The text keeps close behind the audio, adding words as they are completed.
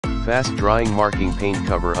Fast drying marking paint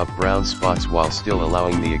cover up brown spots while still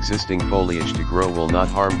allowing the existing foliage to grow, will not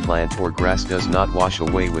harm plant or grass, does not wash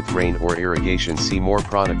away with rain or irrigation. See more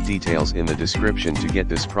product details in the description to get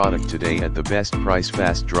this product today at the best price.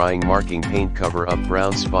 Fast drying marking paint cover up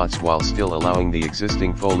brown spots while still allowing the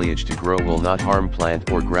existing foliage to grow, will not harm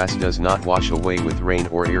plant or grass, does not wash away with rain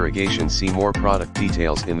or irrigation. See more product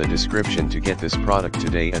details in the description to get this product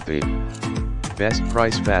today at the best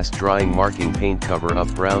price. Fast drying marking paint cover up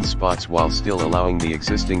brown spots while still allowing the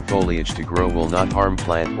existing foliage to grow, will not harm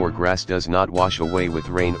plant or grass, does not wash away with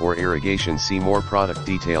rain or irrigation. See more product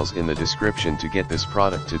details in the description to get this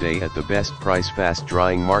product today at the best price. Fast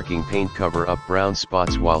drying marking paint cover up brown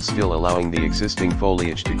spots while still allowing the existing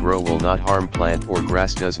foliage to grow, will not harm plant or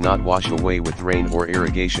grass, does not wash away with rain or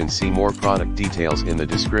irrigation. See more product details in the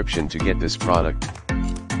description to get this product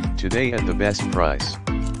today at the best price.